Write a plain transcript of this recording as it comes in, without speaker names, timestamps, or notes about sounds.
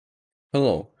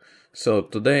Hello. So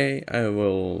today I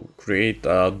will create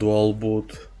a dual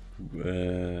boot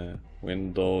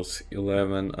Windows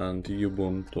 11 and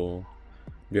Ubuntu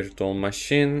virtual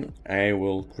machine. I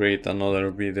will create another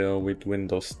video with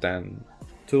Windows 10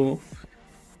 too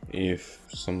if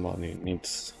somebody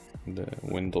needs the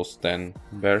Windows 10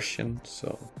 version.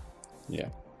 So yeah.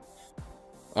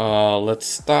 Let's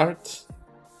start.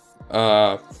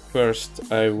 First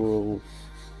I will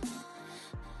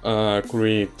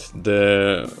create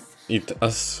it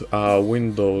as a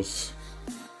Windows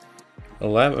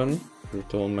 11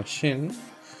 virtual machine.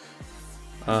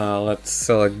 Let's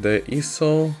select the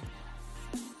ISO.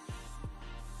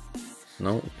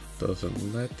 No,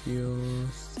 doesn't let you.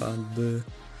 Add the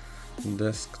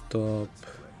desktop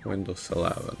Windows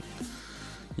 11.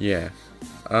 Yeah.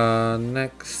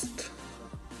 Next.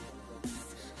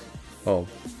 Oh.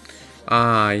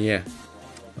 Yeah.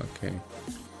 Okay.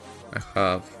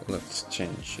 Let's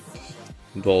change it.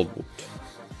 Dual boot.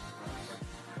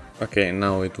 Okay,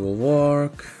 now it will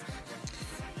work.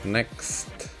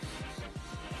 Next.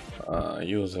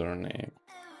 Username.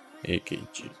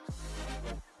 AKG.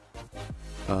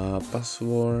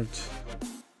 Password.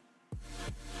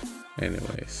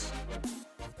 Anyways.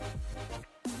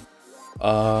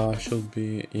 Should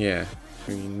be, yeah,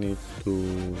 we need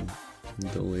to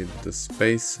delete the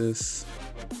spaces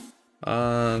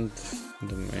and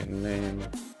the main name,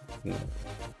 no,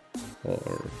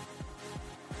 or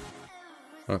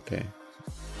okay,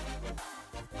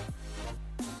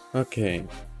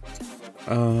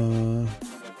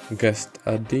 guest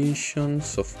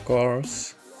additions, of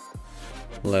course.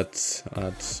 Let's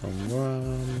add some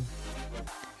RAM,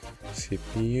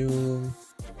 CPU.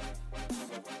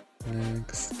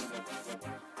 Next,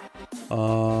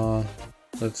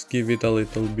 let's give it a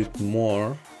little bit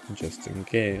more just in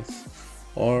case,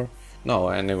 or no,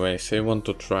 anyways, I want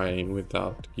to try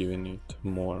without giving it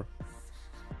more.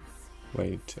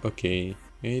 Wait, okay,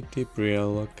 80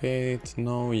 pre-allocate,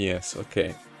 no, yes,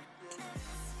 okay.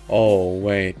 Oh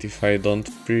wait, if I don't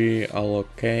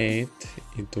pre-allocate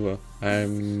I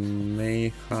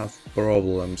may have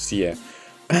problems. Yeah.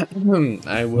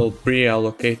 I will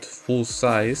pre-allocate full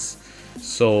size,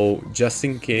 so just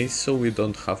in case, so we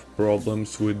don't have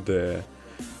problems with the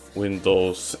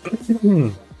Windows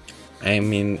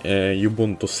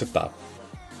Ubuntu setup.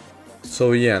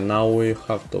 So yeah, now we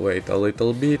have to wait a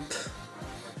little bit.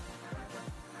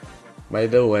 By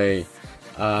the way,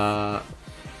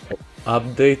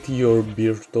 update your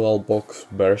VirtualBox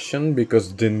version,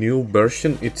 because the new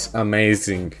version, it's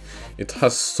amazing. It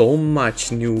has so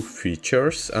much new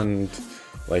features and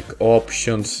like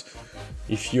options.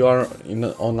 If you are on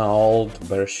an old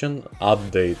version,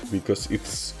 update, because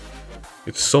it's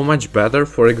so much better.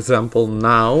 For example,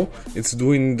 now it's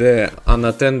doing the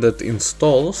unattended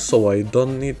install, so I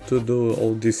don't need to do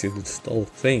all this install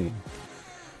thing.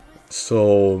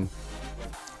 So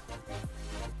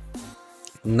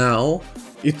now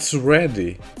it's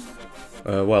ready.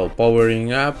 Well,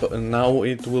 powering up, and now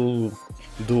it will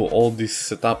do all this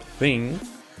setup thing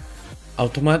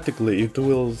automatically. It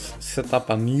will set up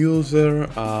an user,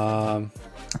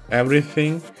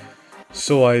 everything,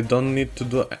 so I don't need to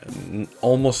do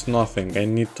almost nothing. I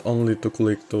need only to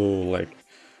click to like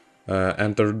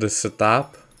enter the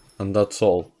setup, and that's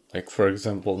all. Like, for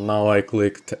example, now I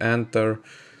clicked enter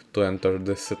to enter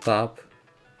the setup.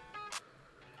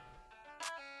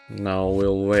 Now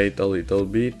we'll wait a little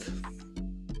bit.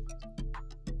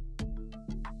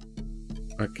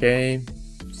 Okay,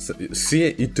 so, see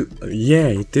it, yeah,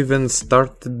 it even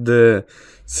started the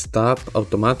setup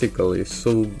automatically,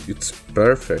 so it's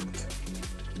perfect.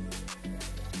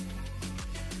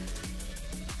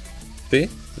 See?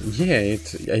 Yeah,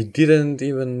 I didn't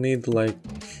even need like,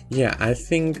 yeah, I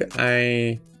think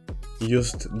I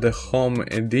used the home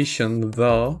edition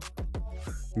though,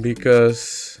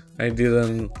 because I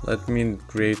didn't let me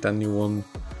create a new one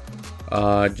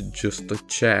just to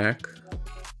check.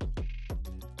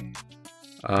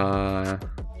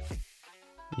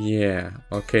 Yeah,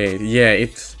 okay, yeah,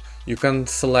 you can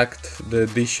select the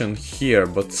edition here,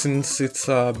 but since it's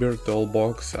a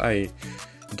VirtualBox, I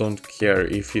don't care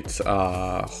if it's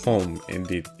a home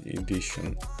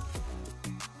edition.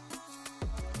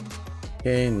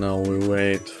 Okay, now we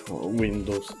wait for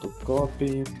Windows to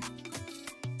copy.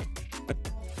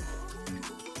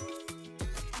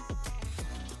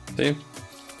 See?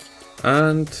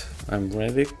 And I'm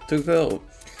ready to go.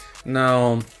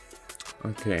 Now,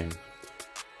 okay,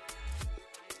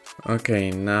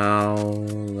 now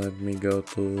let me go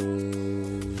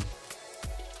to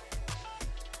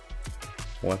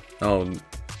what? Oh,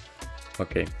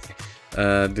 okay,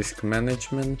 disk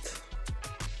management.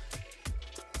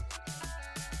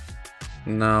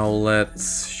 Now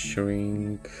let's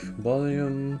shrink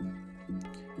volume.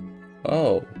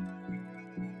 Oh.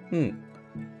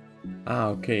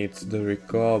 Okay, it's the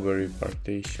recovery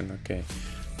partition, okay.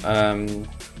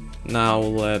 Now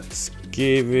let's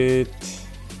give it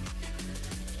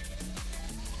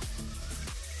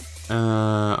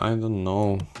I don't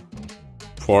know,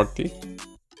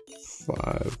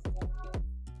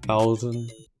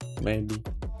 45,000 maybe.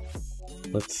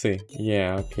 Let's see.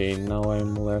 Yeah, okay, now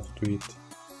I'm left with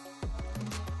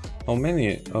how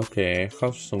many? Okay, I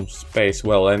have some space.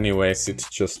 Well, anyways, it's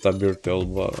just a virtual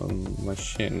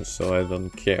machine, so I don't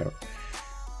care.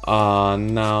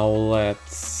 Now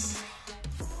let's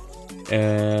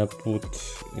put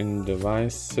in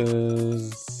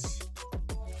devices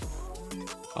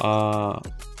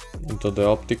into the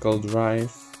optical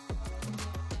drive.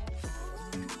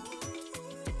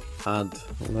 Add.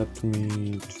 Let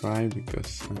me try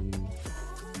because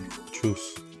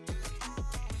choose.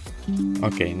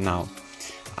 Okay, now.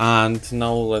 And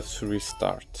now let's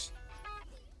restart.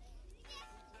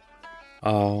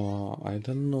 I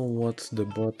don't know what's the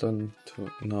button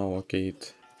to... No, okay,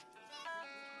 it...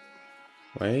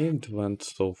 Wait, it went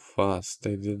so fast,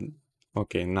 I didn't...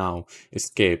 Okay, now,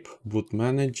 escape, boot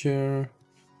manager,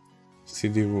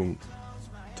 CD-ROM.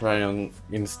 Try on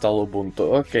install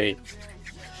Ubuntu, okay.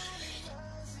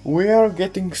 We are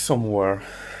getting somewhere.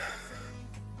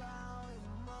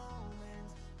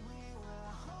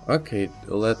 Okay,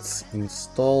 let's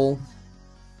install.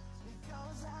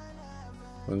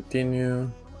 Continue.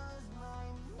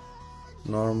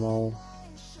 Normal.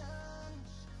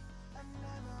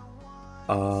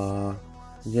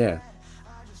 Yeah.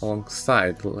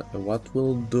 Alongside. What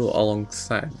will do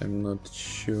alongside? I'm not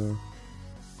sure.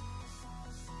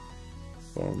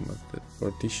 Formatted.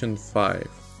 Partition 5.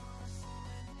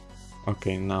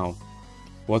 Okay, now.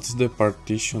 What's the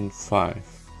partition 5?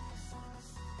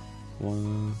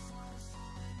 One.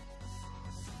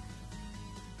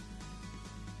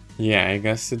 Yeah, I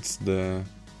guess it's the...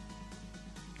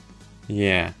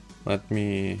 Yeah, let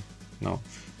me... No.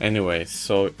 Anyway,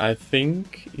 so I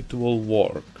think it will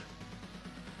work.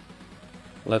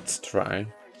 Let's try.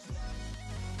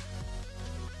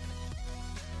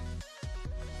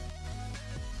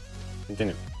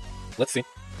 Continue. Let's see.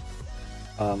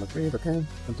 Okay,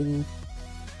 continue.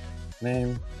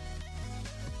 Name.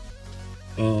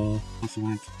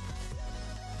 Password.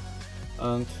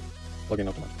 And login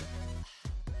automatically.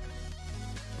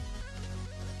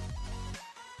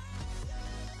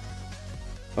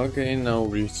 Okay, now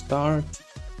restart.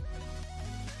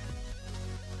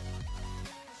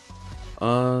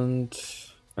 And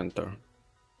enter.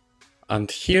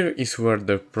 And here is where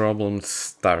the problem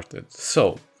started.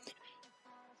 So,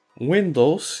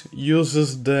 Windows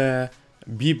uses the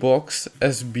B-Box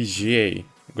SBGA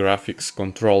graphics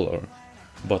controller,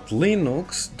 but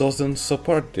Linux doesn't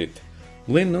support it.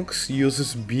 Linux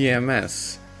uses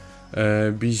BMS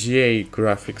BGA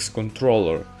graphics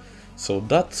controller. So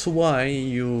that's why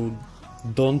you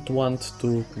don't want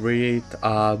to create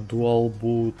a dual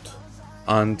boot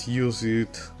and use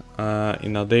it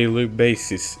in a daily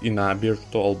basis in a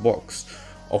virtual box.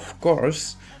 Of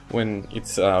course, when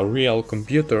it's a real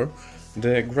computer,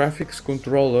 the graphics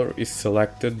controller is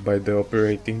selected by the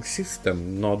operating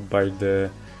system, not by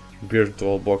the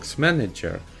VirtualBox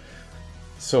manager.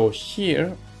 So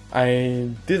here I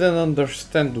didn't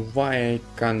understand why I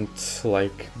can't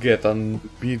get a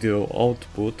video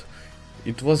output.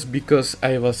 It was because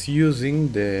I was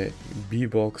using the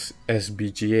B-Box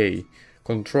SBGA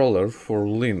controller for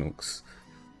Linux.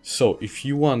 So if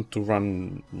you want to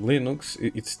run Linux,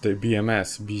 it's the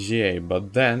BMS BGA,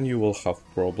 but then you will have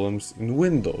problems in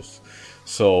Windows.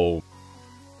 So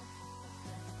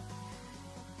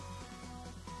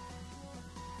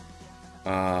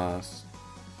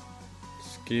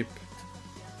skip.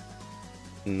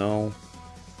 No.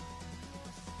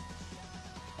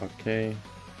 Okay.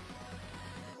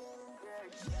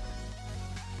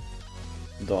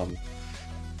 Done.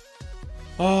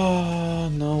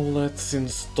 Now let's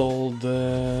install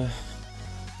the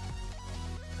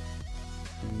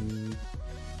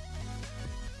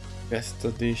best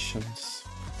editions.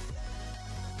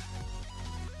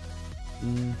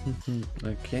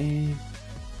 Okay.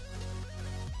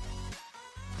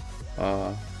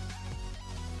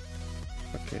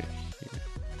 Okay.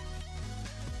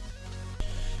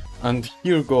 And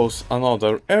here goes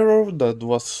another error that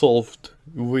was solved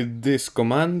with this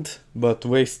command, but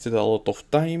wasted a lot of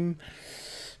time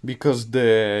because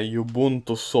the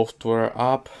Ubuntu software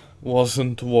app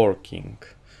wasn't working.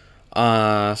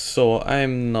 So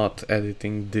I'm not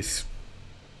editing this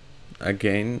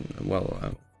again.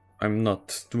 Well, I'm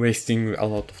not wasting a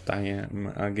lot of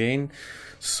time again.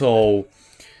 So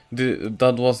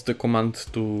that was the command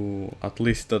to, at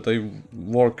least that I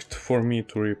worked for me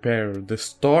to repair the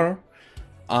store.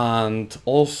 And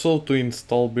also to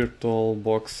install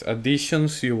VirtualBox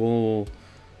additions, you will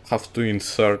have to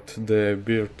insert the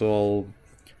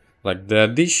the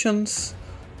additions,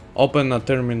 open a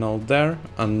terminal there,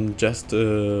 and just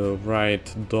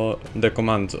write the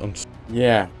command on.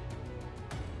 Yeah.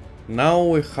 Now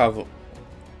we have.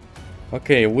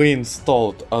 Okay, we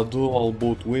installed a dual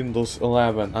boot Windows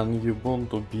 11 and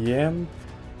Ubuntu VM,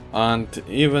 and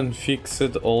even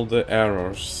fixed all the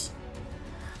errors.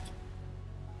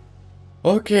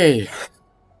 Okay.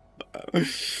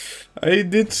 I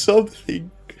did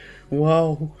something.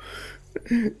 Wow.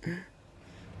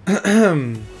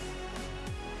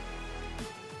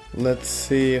 Let's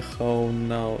see how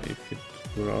now, if it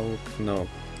broke. No.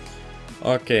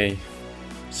 Okay.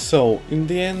 So, in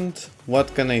the end,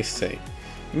 what can I say?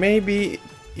 Maybe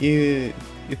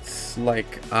it's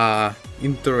like a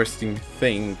interesting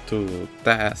thing to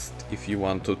test if you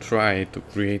want to try to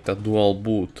create a dual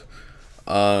boot,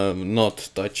 not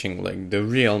touching like the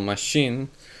real machine,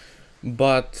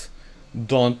 but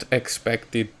don't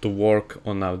expect it to work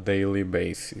on a daily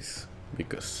basis,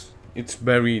 because it's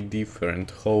very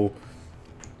different how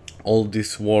all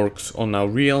this works on a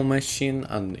real machine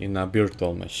and in a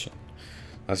virtual machine.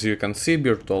 As you can see,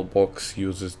 VirtualBox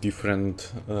uses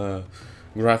different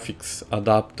graphics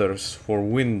adapters for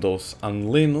Windows and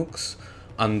Linux,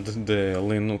 and the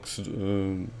Linux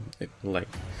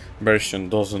version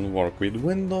doesn't work with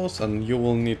Windows, and you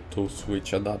will need to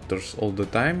switch adapters all the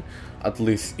time. At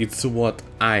least it's what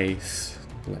I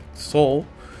saw.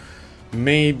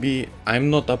 Maybe I'm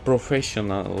not a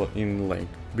professional in like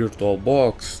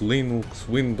VirtualBox, Linux,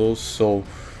 Windows, so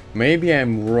maybe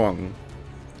I'm wrong.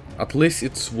 At least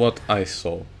it's what I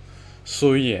saw.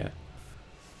 So yeah,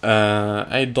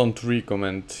 I don't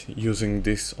recommend using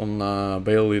this on a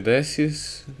daily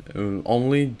basis,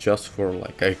 only just for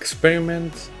like an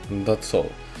experiment, and that's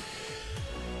all.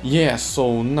 Yeah,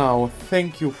 so now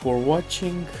thank you for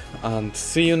watching and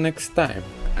see you next time.